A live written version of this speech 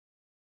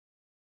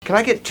can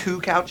I get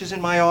 2 couches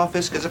in my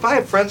office? Because if I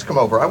have friends come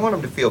over, I want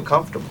them to feel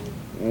comfortable.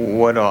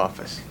 What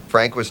office?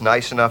 Frank was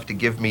nice enough to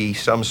give me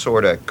some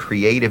sort of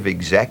creative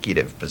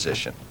executive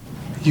position.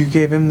 You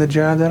gave him the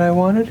job that I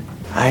wanted?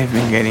 I've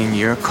been getting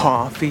your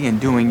coffee and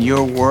doing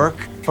your work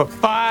for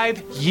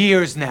 5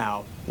 years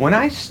now. When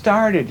I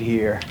started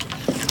here,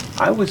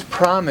 I was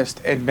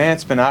promised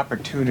advancement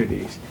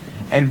opportunities.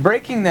 And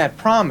breaking that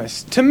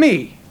promise, to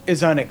me,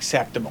 is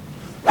unacceptable.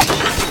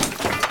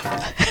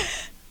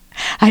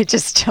 I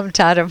just jumped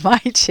out of my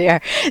chair.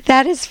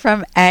 That is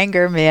from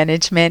Anger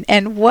Management.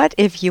 And what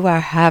if you are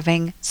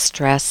having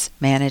stress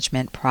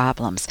management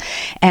problems?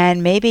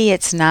 And maybe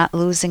it's not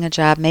losing a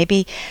job.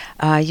 Maybe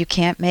you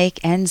can't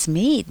make ends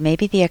meet.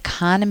 Maybe the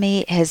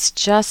economy has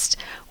just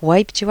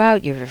wiped you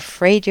out. You're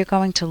afraid you're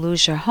going to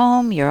lose your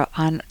home. You're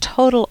on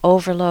total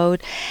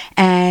overload.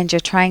 And you're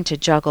trying to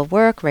juggle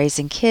work,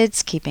 raising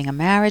kids, keeping a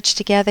marriage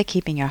together,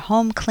 keeping your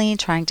home clean,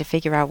 trying to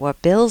figure out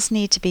what bills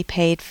need to be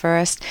paid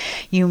first.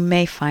 You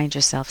may find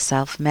yourself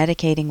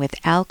self-medicating with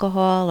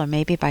alcohol, or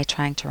maybe by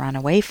trying to run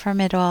away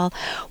from it all.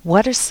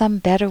 What are some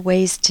better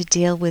ways to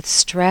deal with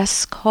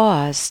stress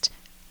caused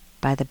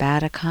by the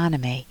bad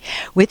economy?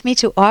 With me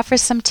to offer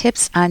some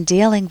tips on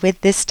dealing with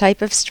this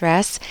type of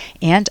stress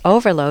and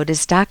overload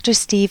is Dr.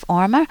 Steve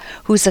Orma,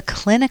 who's a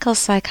clinical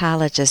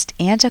psychologist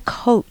and a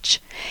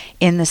coach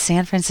in the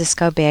San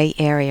Francisco Bay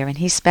Area, and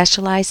he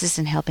specializes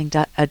in helping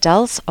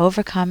adults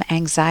overcome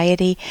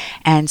anxiety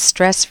and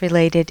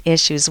stress-related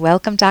issues.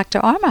 Welcome, Dr.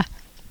 Orma.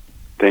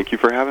 Thank you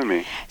for having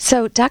me.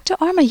 So, Dr.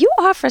 Orma, you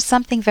offer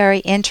something very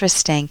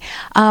interesting.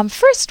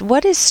 First,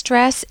 what is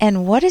stress,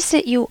 and what is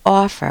it you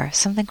offer?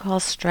 Something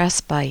called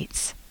Stress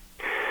Bites.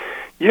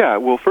 Yeah,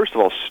 well, first of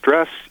all,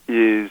 stress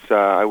is,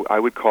 I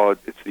would call it,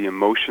 it's the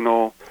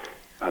emotional,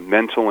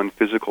 mental, and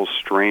physical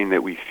strain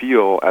that we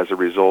feel as a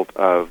result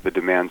of the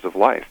demands of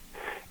life.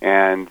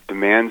 And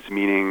demands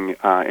meaning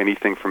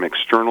anything from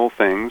external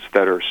things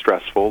that are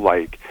stressful,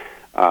 like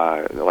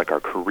our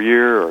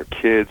career or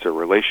kids or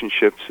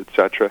relationships,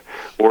 etc.,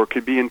 or it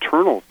could be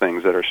internal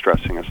things that are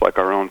stressing us, like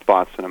our own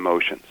thoughts and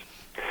emotions.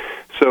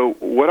 So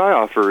what I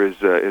offer is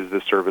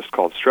this service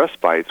called Stress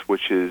Bites,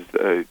 which is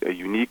a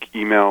unique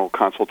email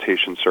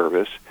consultation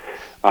service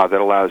that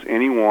allows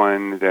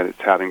anyone that is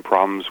having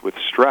problems with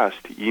stress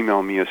to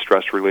email me a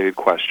stress-related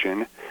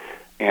question,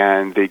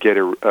 and they get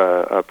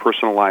a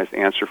personalized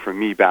answer from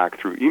me back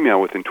through email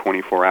within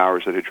 24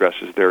 hours that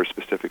addresses their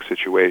specific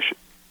situation.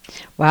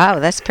 Wow,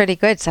 that's pretty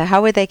good. So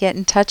how would they get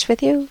in touch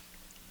with you?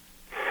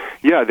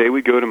 Yeah, they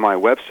would go to my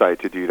website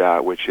to do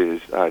that, which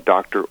is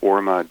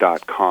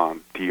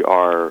drorma.com,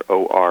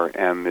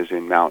 D-R-O-R-M as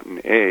in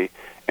mountain A,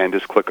 and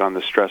just click on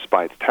the Stress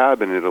Bites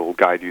tab, and it'll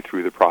guide you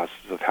through the process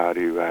of how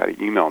to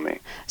email me.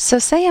 So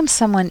say I'm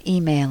someone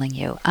emailing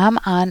you. I'm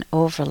on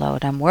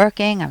overload. I'm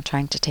working. I'm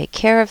trying to take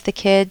care of the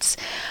kids.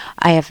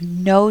 I have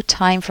no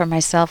time for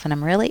myself, and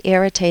I'm really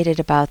irritated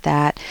about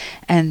that.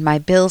 And my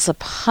bills are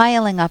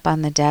piling up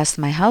on the desk.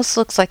 My house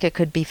looks like it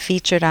could be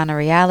featured on a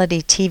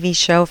reality TV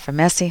show for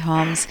messy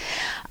homes.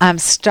 I'm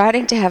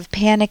starting to have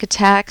panic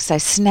attacks. I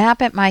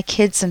snap at my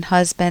kids and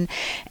husband,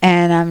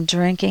 and I'm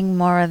drinking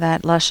more of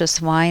that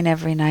luscious wine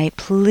every night.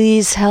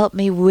 Please help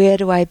me. Where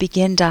do I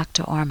begin,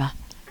 Dr. Orma?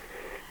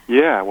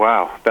 Yeah,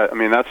 wow.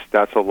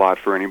 That's a lot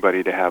for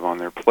anybody to have on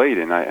their plate,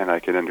 and I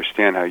can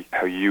understand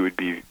how you would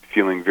be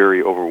feeling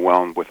very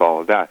overwhelmed with all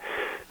of that.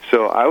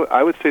 So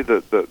I would say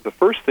the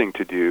first thing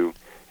to do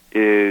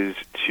is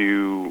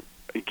to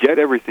get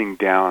everything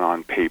down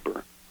on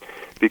paper,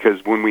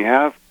 because when we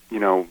have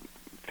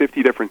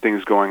 50 different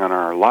things going on in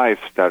our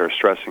lives that are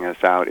stressing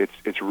us out,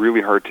 it's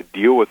really hard to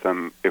deal with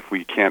them if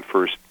we can't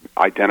first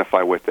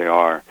identify what they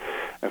are,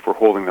 if we're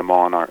holding them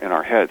all in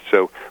our heads.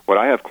 So what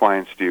I have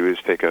clients do is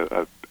take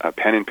a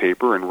pen and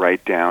paper and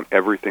write down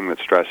everything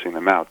that's stressing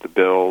them out, the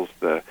bills,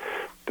 the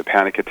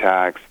panic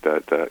attacks,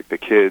 the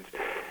kids,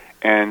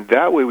 and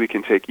that way we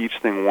can take each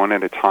thing one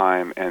at a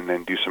time and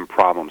then do some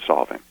problem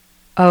solving.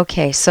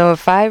 Okay, so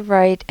if I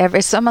write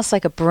it's almost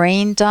like a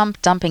brain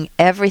dump, dumping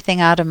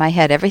everything out of my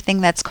head,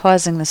 everything that's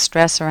causing the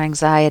stress or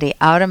anxiety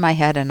out of my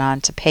head and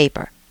onto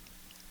paper.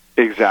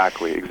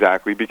 Exactly,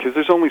 because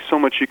there's only so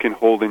much you can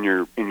hold in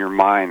your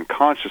mind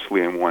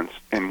consciously in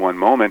one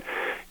moment.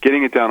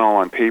 Getting it down all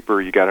on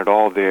paper, you got it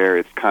all there.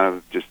 It's kind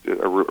of just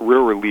a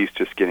real release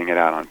just getting it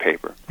out on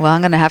paper. Well, I'm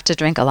going to have to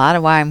drink a lot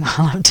of wine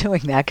while I'm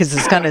doing that, because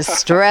it's going to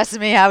stress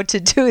me out to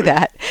do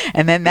that.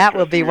 And then that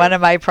will be one of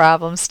my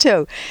problems,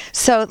 too.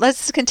 So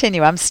let's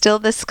continue. I'm still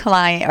this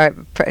client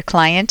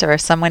or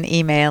someone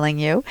emailing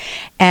you.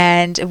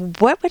 And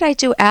what would I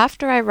do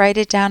after I write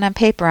it down on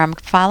paper? I'm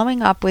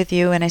following up with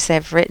you, and I say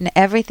I've written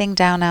everything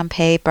down on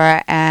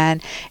paper,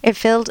 and it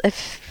filled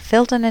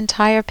an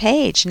entire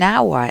page.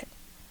 Now what?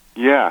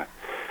 Yeah.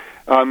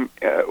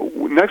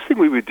 Next thing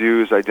we would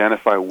do is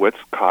identify what's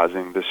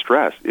causing the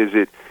stress. Is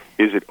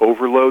it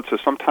overload? So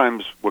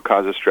sometimes what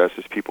causes stress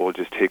is people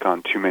just take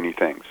on too many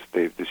things.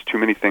 There's too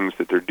many things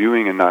that they're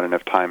doing and not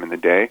enough time in the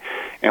day.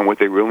 And what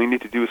they really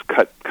need to do is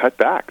cut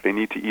back. They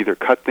need to either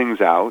cut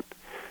things out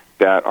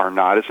that are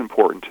not as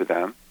important to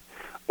them,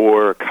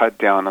 or cut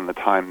down on the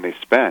time they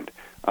spend.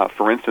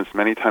 For instance,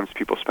 many times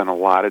people spend a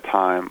lot of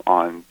time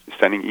on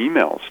sending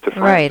emails to friends.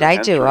 Right, I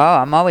do. answering.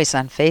 Oh, I'm always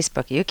on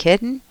Facebook. You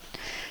kidding?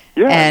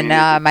 Yeah, And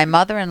I my mean,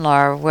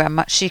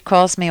 mother-in-law, she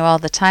calls me all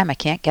the time. I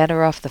can't get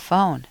her off the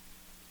phone.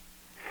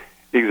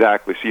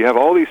 exactly. So you have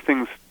all these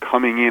things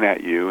coming in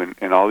at you,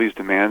 and all these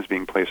demands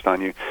being placed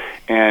on you.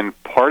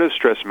 And part of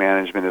stress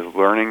management is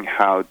learning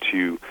how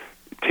to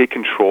take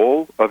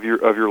control of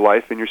your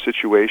life and your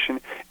situation,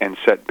 and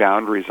set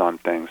boundaries on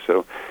things.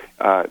 So,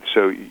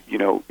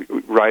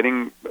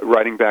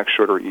 writing back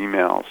shorter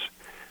emails,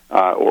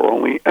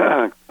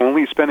 or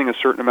only spending a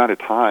certain amount of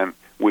time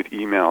with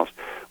emails,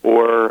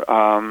 or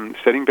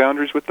setting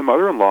boundaries with the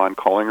mother-in-law and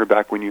calling her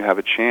back when you have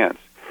a chance.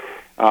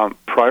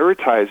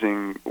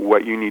 Prioritizing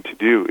what you need to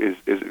do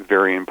is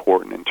very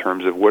important in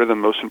terms of what are the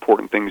most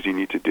important things you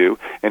need to do,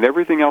 and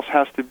everything else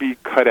has to be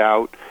cut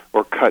out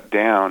or cut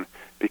down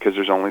because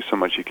there's only so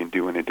much you can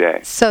do in a day.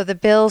 So the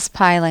bills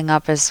piling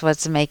up is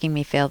what's making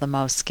me feel the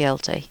most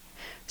guilty.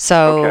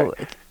 So,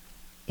 Okay.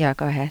 Yeah,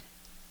 go ahead.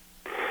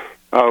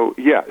 Oh,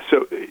 yeah.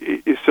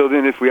 So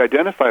then if we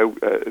identify,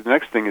 the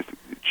next thing is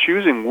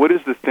choosing what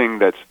is the thing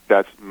that's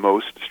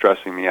most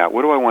stressing me out.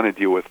 What do I want to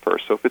deal with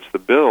first? So if it's the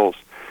bills,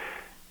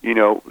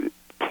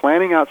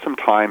 planning out some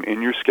time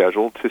in your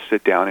schedule to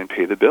sit down and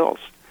pay the bills.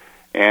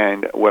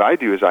 And what I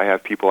do is I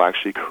have people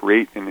actually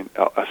create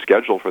a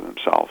schedule for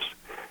themselves,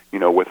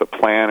 with a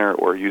planner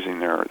or using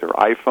their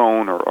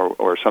iPhone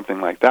or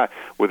something like that,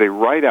 where they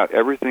write out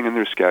everything in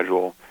their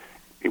schedule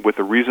with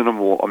a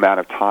reasonable amount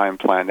of time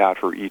planned out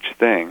for each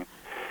thing,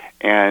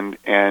 and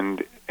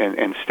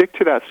stick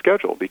to that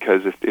schedule,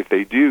 because if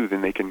they do,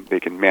 then they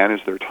can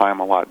manage their time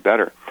a lot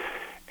better.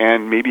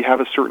 And maybe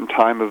have a certain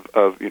time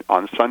of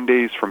on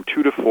Sundays from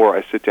 2 to 4,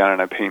 I sit down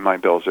and I pay my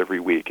bills every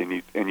week,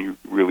 and you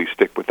really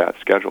stick with that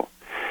schedule.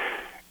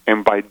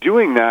 And by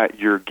doing that,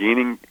 you're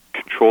gaining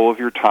control of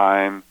your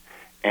time,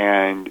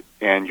 and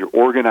you're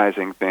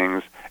organizing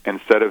things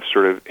instead of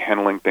sort of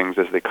handling things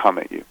as they come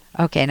at you.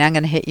 Okay, now I'm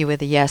going to hit you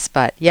with a yes,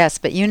 but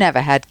you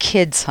never had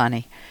kids,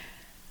 honey.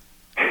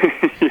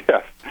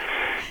 Yes.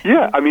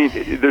 Yeah, I mean,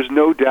 there's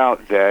no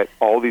doubt that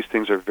all these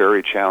things are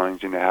very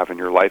challenging to have in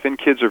your life, and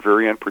kids are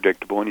very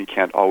unpredictable, and you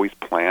can't always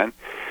plan.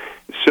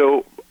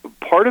 So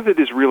part of it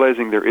is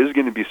realizing there is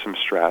going to be some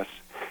stress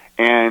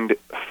and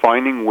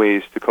finding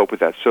ways to cope with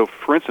that. So,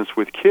 for instance,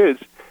 with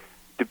kids,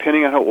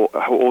 depending on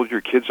how old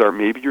your kids are,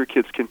 maybe your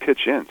kids can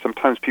pitch in.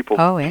 Sometimes people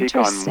take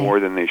on more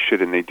than they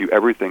should, and they do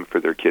everything for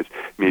their kids.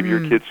 Maybe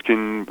your kids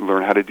can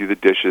learn how to do the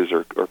dishes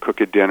or cook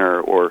a dinner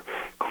or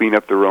clean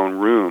up their own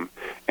room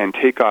and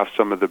take off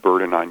some of the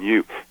burden on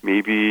you.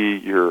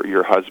 Maybe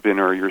your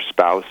husband or your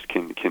spouse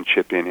can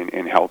chip in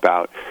and help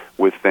out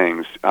with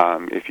things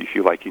if you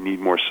feel like you need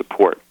more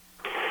support.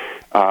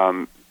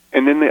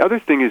 And then the other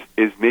thing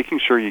is making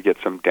sure you get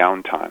some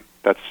downtime.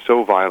 That's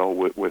so vital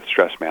with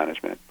stress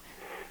management,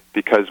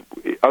 because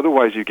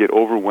otherwise you get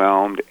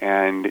overwhelmed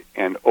and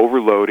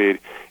overloaded,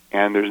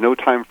 and there's no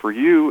time for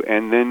you,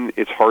 and then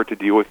it's hard to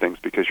deal with things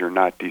because you're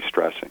not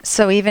de-stressing.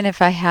 So even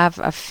if I have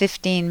a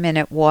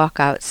 15-minute walk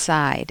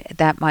outside,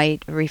 that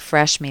might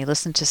refresh me,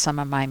 listen to some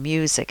of my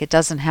music. It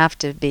doesn't have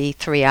to be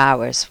 3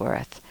 hours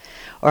worth.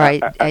 Or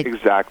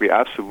Exactly,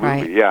 absolutely,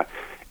 right. Yeah.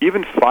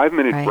 Even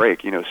 5-minute Right.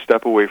 break,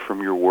 step away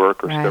from your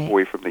work or Right. step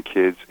away from the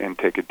kids and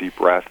take a deep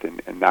breath,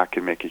 and that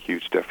can make a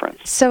huge difference.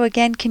 So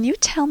again, can you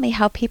tell me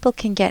how people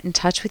can get in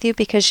touch with you?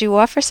 Because you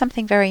offer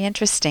something very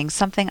interesting,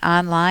 something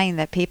online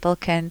that people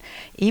can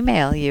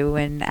email you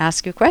and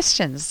ask you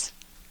questions.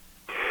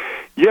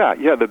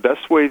 Yeah. The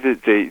best way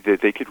that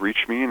they could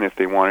reach me, and if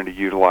they wanted to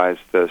utilize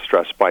the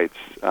Stress Bites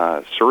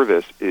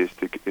service, is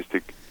to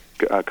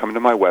come to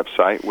my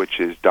website, which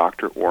is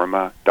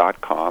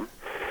drorma.com.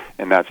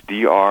 And that's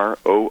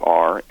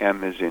DRORM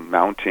as in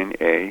mountain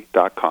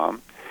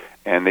A.com.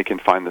 And they can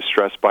find the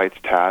Stress Bites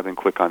tab and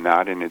click on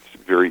that, and it's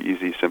very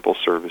easy, simple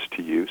service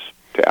to use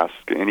to ask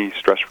any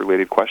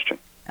stress-related question.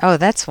 Oh,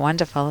 that's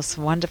wonderful. It's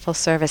a wonderful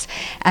service.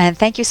 And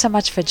thank you so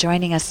much for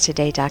joining us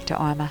today, Dr.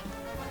 Orma.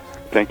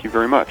 Thank you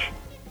very much.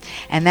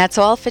 And that's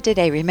all for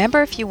today.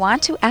 Remember, if you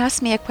want to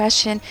ask me a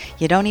question,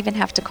 you don't even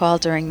have to call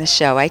during the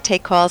show. I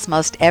take calls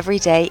most every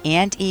day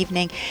and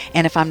evening,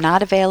 and if I'm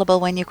not available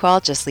when you call,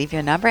 just leave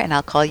your number and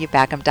I'll call you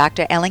back. I'm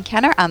Dr. Ellen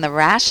Kenner on the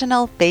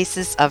Rational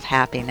Basis of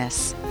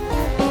Happiness.